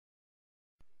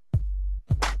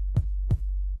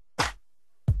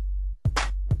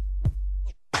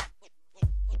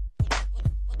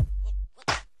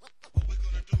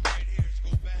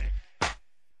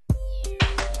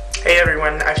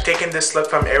everyone, I've taken this look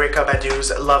from Erykah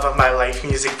Badu's Love of My Life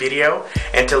music video,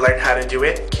 and to learn how to do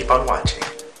it, keep on watching.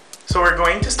 So we're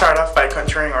going to start off by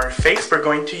contouring our face. We're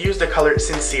going to use the color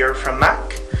Sincere from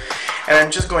M.A.C, and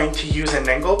I'm just going to use an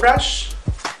angle brush.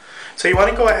 So you want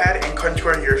to go ahead and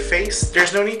contour your face.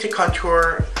 There's no need to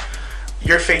contour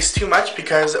your face too much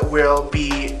because we'll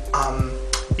be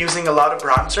using a lot of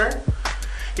bronzer.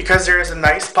 Because there is a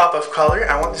nice pop of color,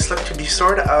 I want this look to be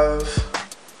sort of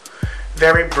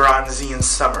very bronzy and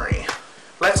summery.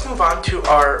 Let's move on to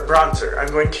our bronzer. I'm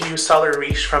going to use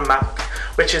Riche from M.A.C,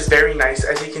 which is very nice.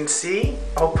 As you can see,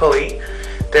 hopefully,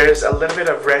 there's a little bit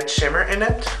of red shimmer in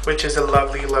it, which is a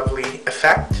lovely, lovely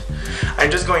effect. I'm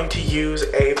just going to use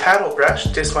a paddle brush.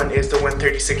 This one is the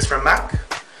 136 from M.A.C.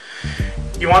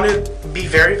 You want to be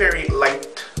very, very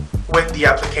light with the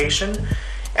application.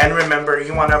 And remember,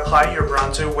 you want to apply your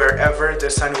bronzer wherever the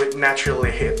sun would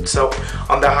naturally hit, so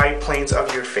on the high planes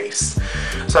of your face.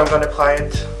 So I'm going to apply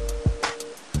it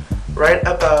right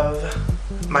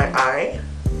above my eye,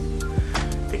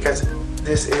 because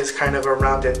this is kind of a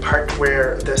rounded part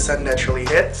where the sun naturally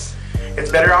hits. It's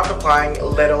better off applying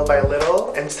little by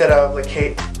little instead of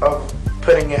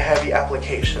putting a heavy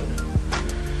application.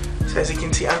 So as you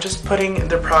can see, I'm just putting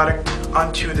the product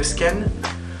onto the skin.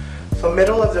 So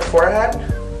middle of the forehead,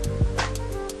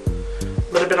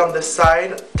 a little bit on the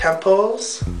side,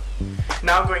 temples.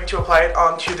 Now I'm going to apply it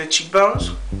onto the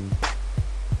cheekbones.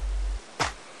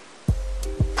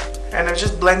 And I'm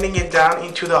just blending it down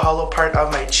into the hollow part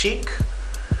of my cheek,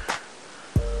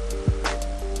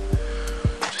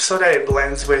 just so that it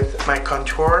blends with my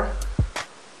contour.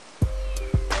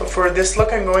 So for this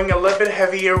look, I'm going a little bit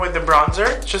heavier with the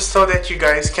bronzer, just so that you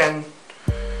guys can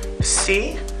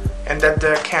see and that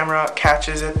the camera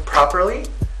catches it properly.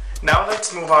 Now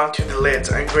let's move on to the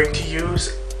lids. I'm going to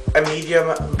use a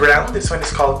medium brown. This one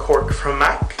is called Cork from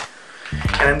M.A.C.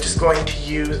 And I'm just going to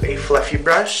use a fluffy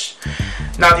brush.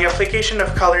 Now the application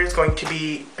of color is going to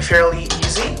be fairly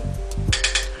easy.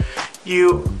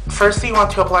 You firstly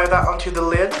want to apply that onto the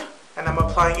lid, and I'm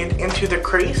applying it into the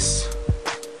crease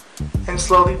and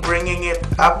slowly bringing it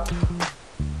up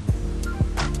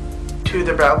to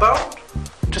the brow bone,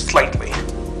 just slightly.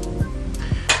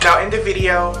 Now in the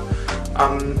video,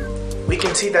 we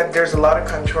can see that there's a lot of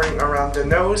contouring around the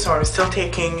nose, so I'm still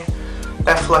taking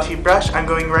that fluffy brush. I'm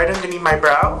going right underneath my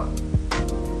brow,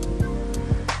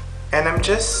 and I'm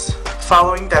just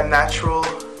following that natural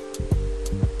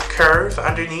curve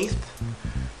underneath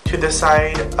to the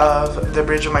side of the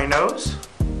bridge of my nose.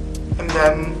 And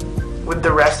then with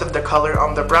the rest of the color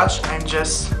on the brush, I'm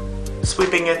just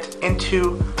sweeping it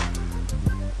into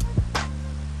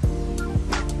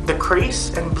the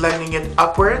crease and blending it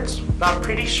upwards. Now I'm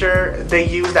pretty sure they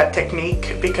use that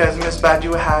technique because Miss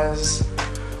Badu has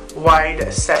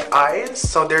wide set eyes,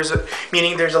 so there's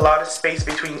a lot of space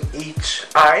between each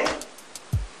eye.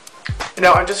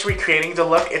 Now I'm just recreating the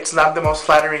look. It's not the most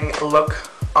flattering look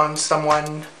on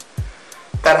someone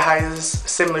that has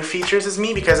similar features as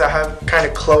me because I have kind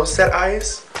of close set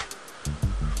eyes.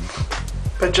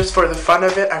 But just for the fun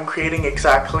of it, I'm creating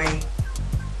exactly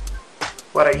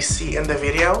what I see in the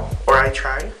video, or I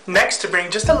try. Next, to bring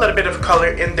just a little bit of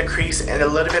color in the crease and a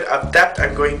little bit of depth,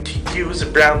 I'm going to use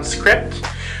Brown Script,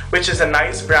 which is a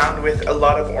nice brown with a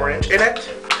lot of orange in it.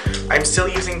 I'm still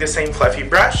using the same fluffy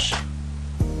brush.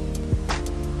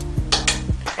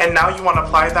 And now you want to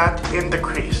apply that in the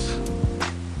crease.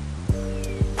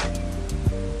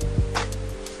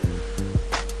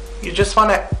 You just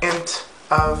want a hint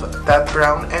of that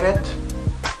brown in it.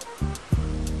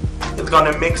 It's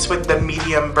going to mix with the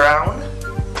medium brown,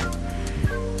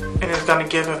 and it's going to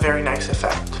give a very nice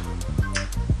effect.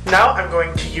 Now I'm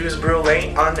going to use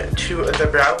Brûlé onto the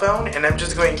brow bone, and I'm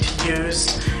just going to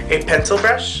use a pencil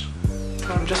brush.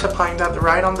 I'm just applying that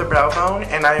right on the brow bone,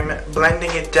 and I'm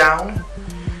blending it down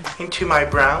into my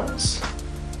browns.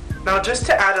 Now just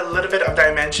to add a little bit of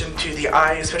dimension to the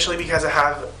eye, especially because I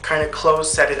have kind of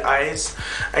close-setted eyes,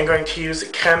 I'm going to use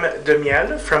Crème de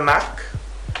Miel from M.A.C.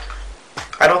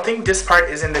 I don't think this part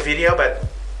is in the video, but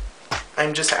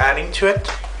I'm just adding to it.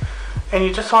 And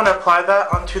you just want to apply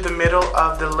that onto the middle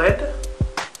of the lid,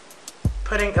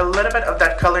 putting a little bit of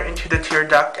that color into the tear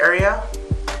duct area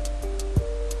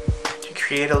to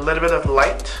create a little bit of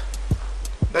light.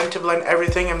 Then to blend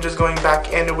everything, I'm just going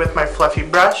back in with my fluffy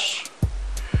brush,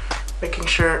 making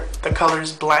sure the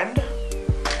colors blend.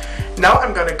 Now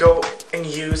I'm going to go and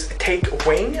use Take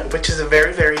Wing, which is a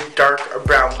very, very dark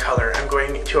brown color. I'm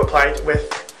going to apply it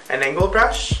with an angle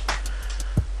brush.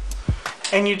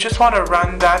 And you just want to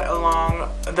run that along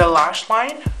the lash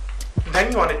line. Then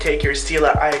you want to take your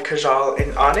Stila Eye Kajal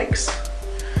in Onyx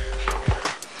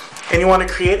And you want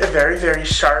to create a very, very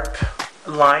sharp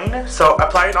line. So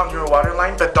apply it on your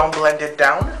waterline, but don't blend it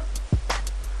down.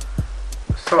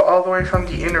 So all the way from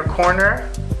the inner corner,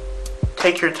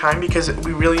 take your time because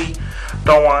we really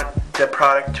don't want the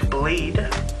product to bleed.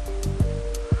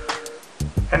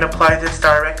 And apply this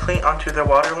directly onto the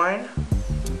waterline.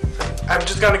 I'm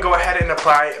just going to go ahead and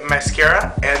apply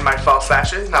mascara and my false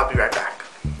lashes, and I'll be right back.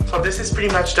 So this is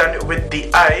pretty much done with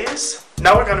the eyes.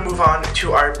 Now we're going to move on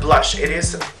to our blush. It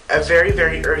is a very,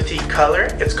 very earthy color.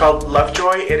 It's called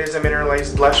Lovejoy. It is a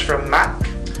mineralized blush from M.A.C.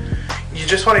 You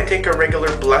just want to take a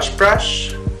regular blush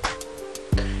brush,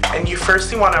 and you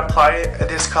firstly want to apply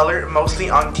this color mostly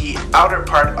on the outer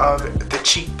part of the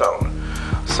cheekbone.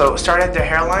 So start at the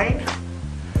hairline,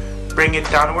 bring it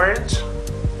downwards,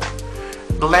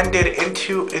 blend it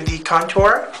into the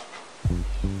contour,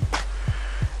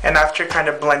 and after kind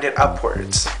of blend it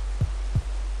upwards.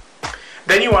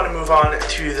 Then you want to move on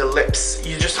to the lips.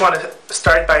 You just want to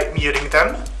start by muting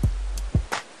them.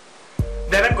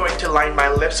 Then I'm going to line my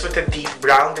lips with a deep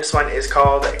brown. This one is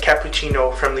called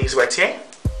Cappuccino from Lise Watier.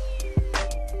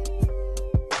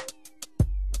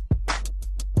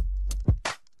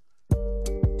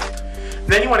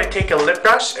 Then you want to take a lip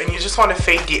brush and you just want to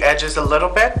fade the edges a little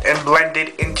bit and blend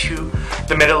it into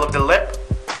the middle of the lip.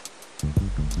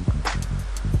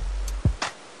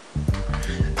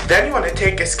 Then you want to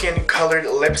take a skin colored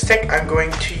lipstick. I'm going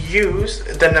to use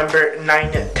the number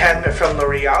 910 from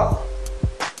L'Oreal.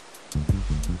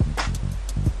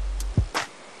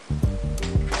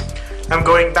 I'm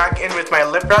going back in with my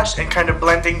lip brush and kind of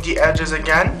blending the edges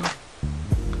again.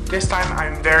 This time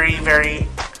I'm very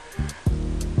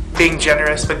being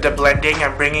generous with the blending.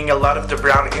 I'm bringing a lot of the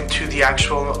brown into the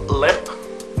actual lip.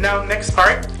 Now next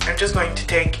part, I'm just going to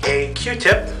take a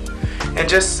Q-tip and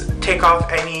just take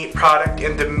off any product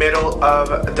in the middle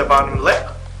of the bottom lip.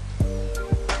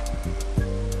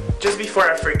 Just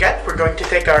before I forget, we're going to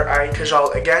take our eye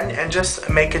Kajal again and just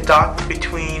make a dot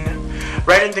between,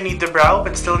 right underneath the brow,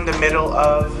 but still in the middle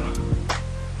of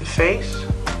the face.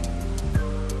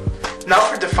 Now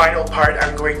for the final part,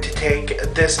 I'm going to take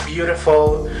this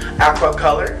beautiful aqua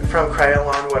color from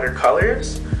Kryolan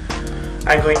Watercolors.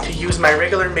 I'm going to use my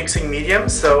regular mixing medium,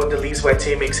 so the Lise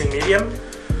Watier mixing medium.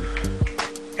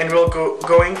 And we're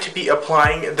going to be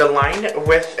applying the line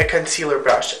with a concealer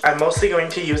brush. I'm mostly going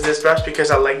to use this brush because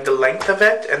I like the length of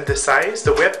it and the size,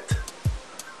 the width.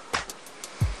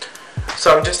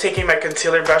 So I'm just taking my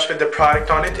concealer brush with the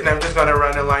product on it and I'm just going to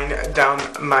run a line down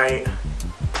my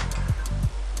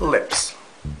lips.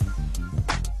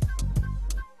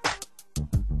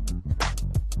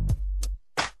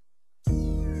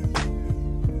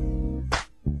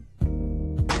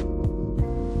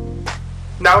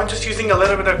 Now I'm just using a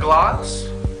little bit of gloss,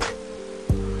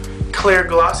 clear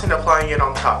gloss, and applying it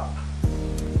on top.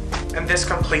 And this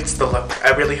completes the look.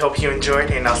 I really hope you enjoyed,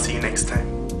 and I'll see you next time.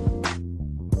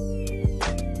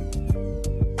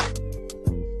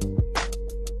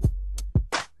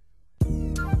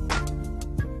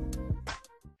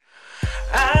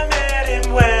 I met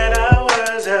him when I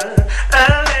was a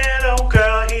little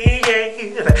girl. He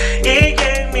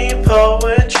gave me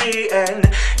poetry, and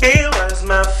he was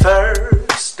my first.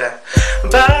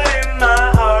 But in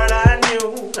my heart I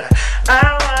knew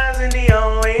I wasn't the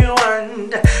only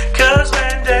one, 'cause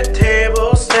when the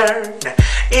tables turned,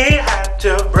 it had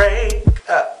to break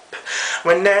up.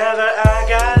 Whenever I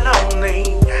got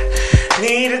lonely,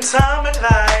 needed some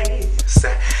advice,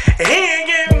 he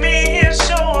gave me his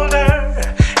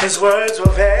shoulder. His words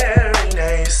were very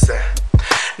nice.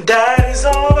 That is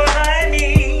all behind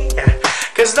me,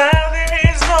 'cause now there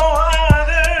is no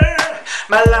other.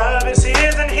 My love is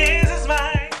his and his is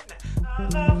mine.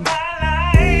 Love of my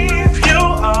life, you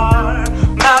are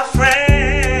my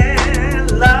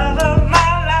friend. Love of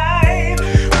my life,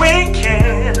 we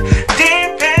can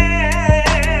depend.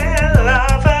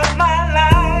 Love of my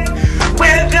life,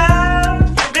 without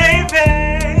you,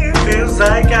 baby, feels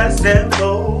like a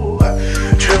simple